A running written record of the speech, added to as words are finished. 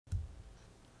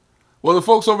Well, the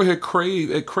folks over here at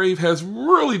Crave has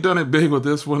really done it big with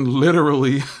this one,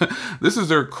 literally. This is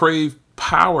their Crave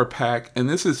PowerPack, and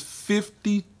this is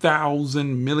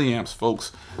 50,000 milliamps,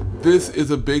 folks. This is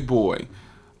a big boy.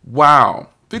 Wow,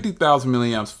 50,000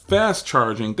 milliamps, fast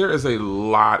charging. There is a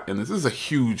lot in this. This is a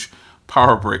huge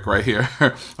power brick right here,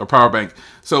 or power bank.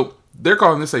 So they're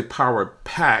calling this a power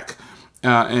pack.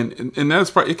 And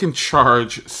that's probably, it can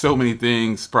charge so many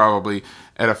things probably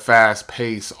at a fast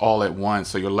pace all at once.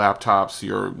 So your laptops,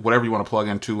 your whatever you want to plug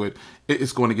into it,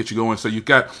 it's going to get you going. So you've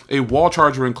got a wall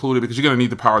charger included because you're going to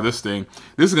need to power this thing.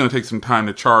 This is going to take some time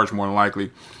to charge more than likely.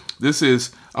 This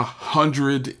is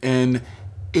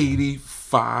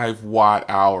 185 watt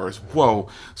hours. Whoa.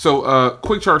 So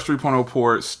quick charge 3.0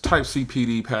 ports, type C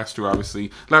PD pass through, obviously.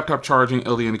 Laptop charging,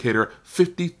 LED indicator,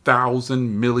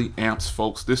 50,000 milliamps,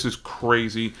 folks. This is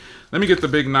crazy. Let me get the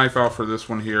big knife out for this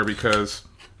one here because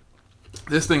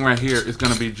this thing right here is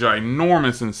going to be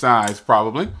ginormous in size,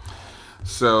 probably.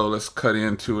 So let's cut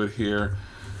into it here.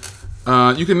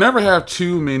 You can never have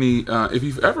too many. If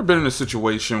you've ever been in a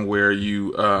situation where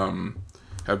you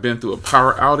have been through a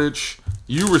power outage,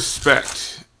 you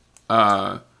respect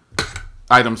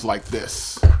items like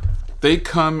this. They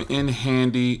come in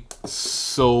handy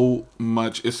so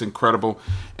much. It's incredible.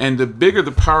 And the bigger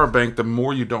the power bank, the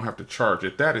more you don't have to charge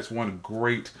it. That is one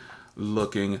great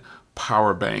looking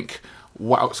power bank.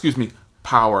 Wow, excuse me,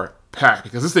 power pack.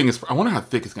 Because this thing is, I wonder how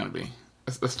thick it's going to be.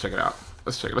 Let's check it out.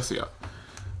 Let's check it. Let's see it.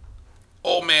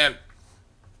 Oh, man.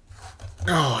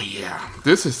 Oh, yeah.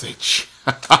 This is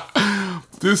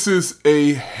this is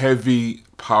a heavy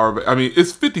power bank. I mean,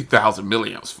 it's 50,000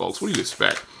 milliamps, folks. What do you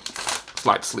expect?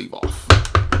 Slide the sleeve off.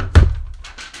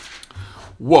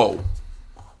 Whoa.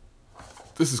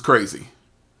 This is crazy.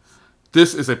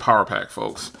 This is a power pack,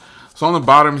 folks. So on the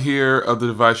bottom here of the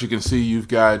device, you can see you've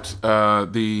got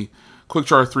the Quick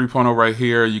Charge 3.0 right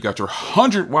here. You got your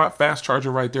 100 watt fast charger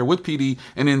right there with PD,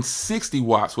 and then 60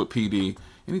 watts with PD.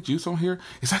 Any juice on here?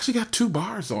 It's actually got 2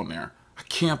 bars on there. I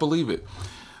can't believe it.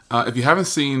 If you haven't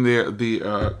seen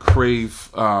the Crave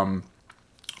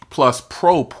Plus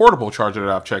Pro portable charger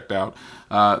that I've checked out,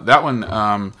 that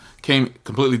one came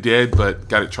completely dead, but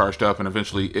got it charged up, and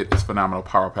eventually it's phenomenal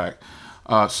power pack.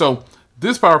 So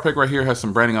this power pack right here has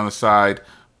some branding on the side.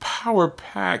 Power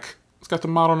pack. It's got the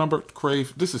model number,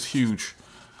 Crave. This is huge.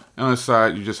 And on the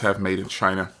side, you just have made in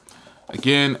China.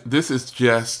 Again, this is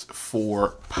just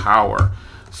for power.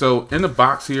 So in the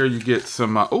box here, you get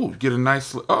some, get a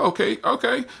nice,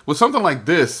 okay. With something like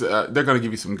this, they're going to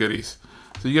give you some goodies.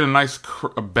 So you get a nice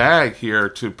bag here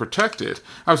to protect it.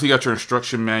 Obviously, you got your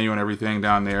instruction manual and everything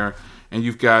down there. And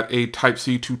you've got a Type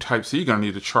C to Type C. You're going to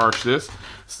need to charge this.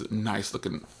 It's a nice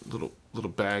looking little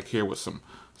bag here with some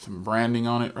branding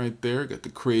on it right there. Got the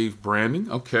Crave branding.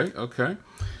 Okay. And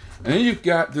then you've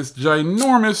got this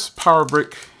ginormous power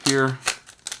brick here.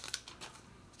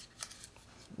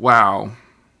 Wow.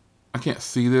 I can't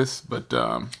see this, but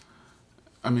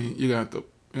I mean, you're gonna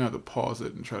have to pause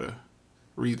it and try to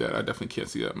read that. I definitely can't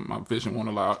see that. My vision won't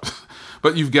allow it.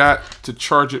 But you've got to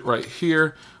charge it right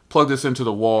here. Plug this into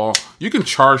the wall. You can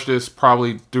charge this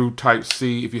probably through Type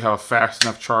C if you have a fast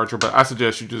enough charger, but I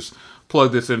suggest you just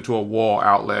plug this into a wall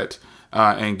outlet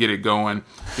and get it going,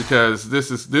 because this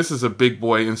is a big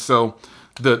boy. And so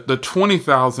the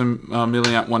 20,000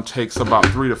 milliamp one takes about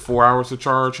 3 to 4 hours to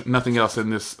charge. Nothing else in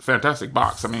this fantastic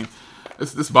box. I mean,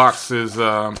 this box is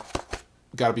got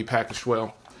to be packaged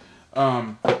well.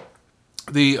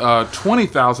 The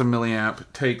 20,000 milliamp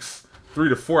takes 3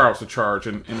 to 4 hours to charge,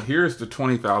 and here's the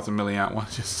 20,000 milliamp one,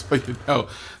 just so you know.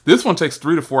 This one takes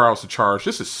 3 to 4 hours to charge.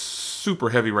 This is super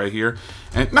heavy right here,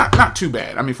 and not too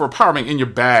bad. I mean, for a power bank in your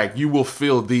bag, you will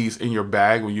feel these in your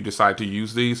bag when you decide to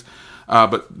use these.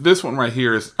 But this one right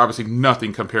here is obviously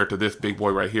nothing compared to this big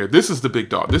boy right here. This is the big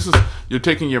dog. This is, you're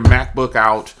taking your MacBook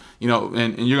out, you know,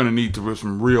 and you're going to need to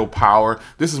some real power.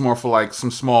 This is more for like some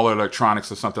smaller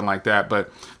electronics or something like that. But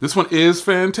this one is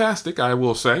fantastic, I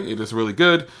will say. It is really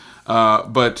good.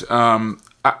 But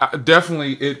I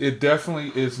definitely, it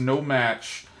definitely is no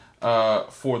match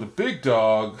for the big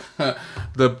dog,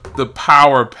 the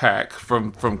power pack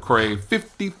from Crave.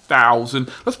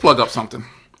 50,000. Let's plug up something.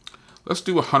 Let's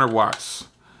do 100 watts.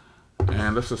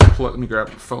 And let's just plug, let me grab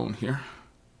my phone here.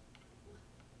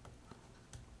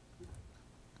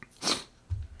 Let's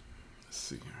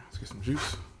see here. Let's get some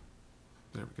juice.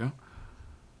 There we go.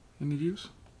 Any juice?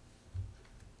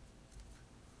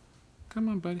 Come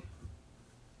on, buddy.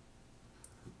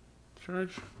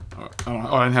 Charge. Oh,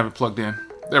 I didn't have it plugged in.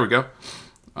 There we go.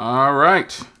 All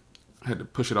right. I had to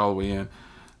push it all the way in.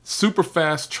 Super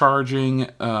fast charging,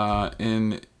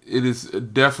 and it is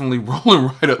definitely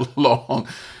rolling right along.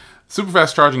 Super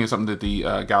fast charging is something that the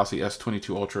Galaxy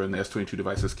S22 Ultra and the S22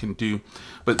 devices can do.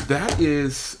 But that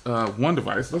is one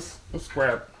device.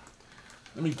 Let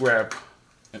me grab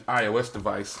an iOS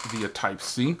device via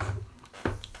Type-C.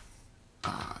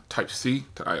 Type-C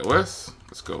to iOS.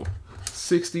 Let's go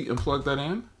 60 and plug that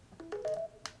in.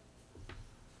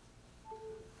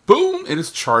 Boom, it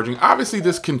is charging. Obviously,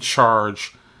 this can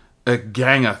charge a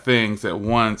gang of things at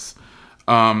once.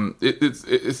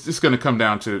 It's just going to come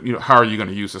down to, you know, how are you going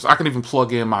to use this? I can even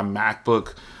plug in my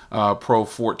MacBook Pro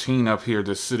 14 up here,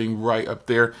 just sitting right up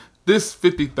there. This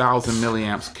 50,000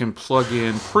 milliamps can plug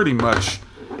in pretty much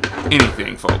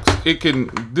anything, folks. It can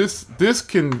this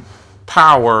can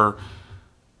power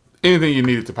anything you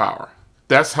need it to power.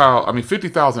 That's how, I mean,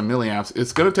 50,000 milliamps,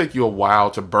 it's going to take you a while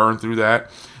to burn through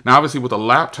that. Now, obviously, with a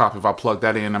laptop, if I plug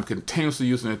that in, I'm continuously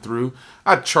using it through,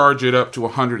 I'd charge it up to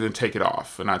 100 and take it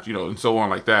off, and and so on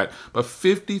like that. But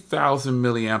 50,000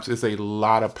 milliamps is a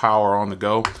lot of power on the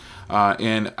go.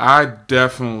 And I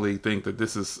definitely think that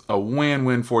this is a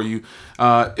win-win for you.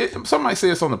 Some might say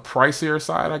it's on the pricier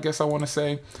side, I guess I want to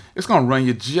say. It's going to run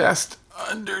you just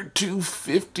under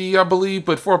 $250, I believe.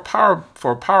 But for a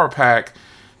power pack,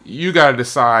 you got to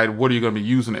decide what are you going to be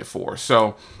using it for.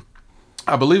 So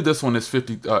I believe this one is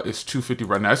 $250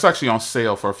 right now. It's actually on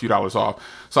sale for a few dollars off.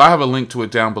 So I have a link to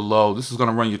it down below. This is going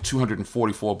to run you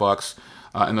 $244.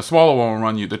 And the smaller one will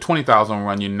run you, the 20,000 will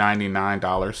run you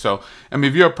 $99. So, I mean,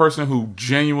 if you're a person who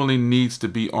genuinely needs to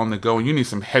be on the go and you need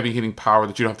some heavy hitting power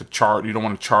that you don't have to charge, you don't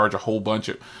want to charge a whole bunch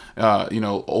of,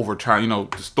 over time,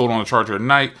 just throw it on the charger at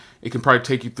night, it can probably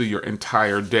take you through your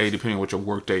entire day, depending on what your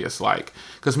work day is like.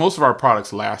 Because most of our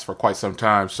products last for quite some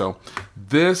time. So,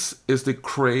 this is the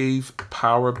Crave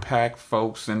PowerPack,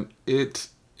 folks, and it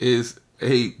is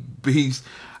a beast.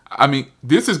 I mean,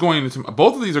 this is going into,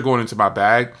 both of these are going into my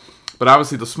bag. But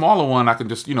obviously the smaller one, I can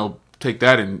just, take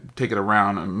that and take it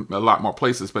around a lot more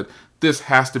places. But this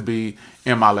has to be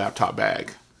in my laptop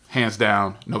bag. Hands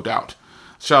down, no doubt.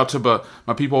 Shout out to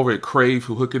my people over at Crave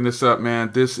who hooking this up,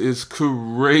 man. This is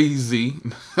crazy.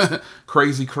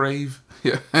 Crazy Crave.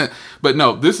 Yeah. But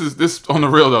no, this on the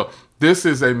real though. This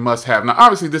is a must-have. Now,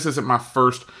 obviously, this isn't my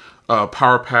first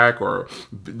power pack or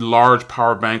large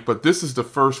power bank, but this is the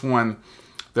first one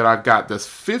that I've got this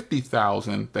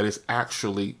 50,000 that is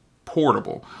actually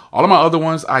portable. All of my other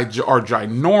ones are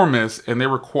ginormous and they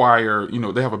require,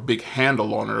 they have a big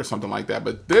handle on it or something like that.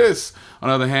 But this, on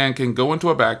the other hand, can go into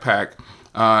a backpack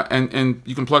and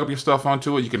you can plug up your stuff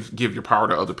onto it. You can give your power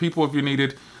to other people if you need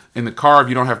it. In the car, if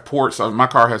you don't have ports, my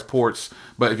car has ports,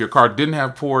 but if your car didn't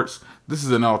have ports, this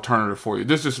is an alternative for you.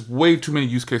 There's just way too many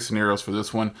use case scenarios for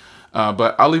this one.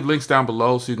 But I'll leave links down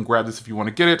below so you can grab this if you want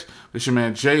to get it. This is your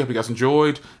man Jay. Hope you guys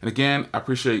enjoyed. And again, I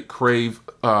appreciate Crave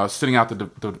sending out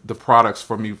the products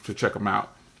for me to check them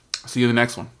out. See you in the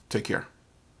next one. Take care.